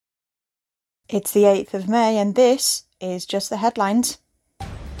It's the 8th of May and this is just the headlines.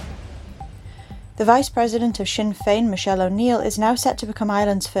 The Vice President of Sinn Féin, Michelle O'Neill, is now set to become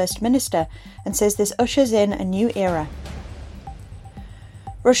Ireland's First Minister and says this ushers in a new era.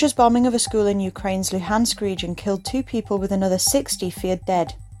 Russia's bombing of a school in Ukraine's Luhansk region killed 2 people with another 60 feared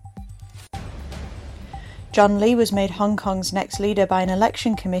dead. John Lee was made Hong Kong's next leader by an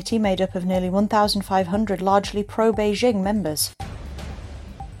election committee made up of nearly 1,500 largely pro-Beijing members.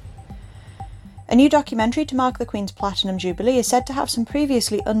 A new documentary to mark the Queen's Platinum Jubilee is said to have some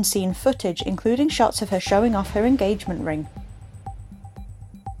previously unseen footage, including shots of her showing off her engagement ring.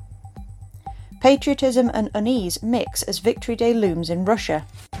 Patriotism and unease mix as Victory Day looms in Russia.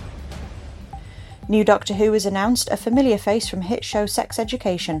 New Doctor Who is announced, a familiar face from hit show Sex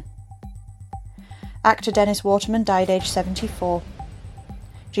Education. Actor Dennis Waterman died aged 74.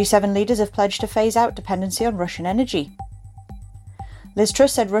 G7 leaders have pledged to phase out dependency on Russian energy. Liz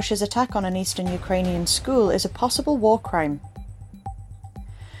Truss said Russia's attack on an eastern Ukrainian school is a possible war crime.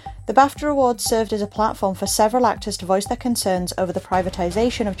 The BAFTA Awards served as a platform for several actors to voice their concerns over the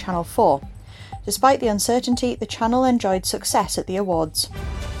privatisation of Channel 4. Despite the uncertainty, the channel enjoyed success at the awards.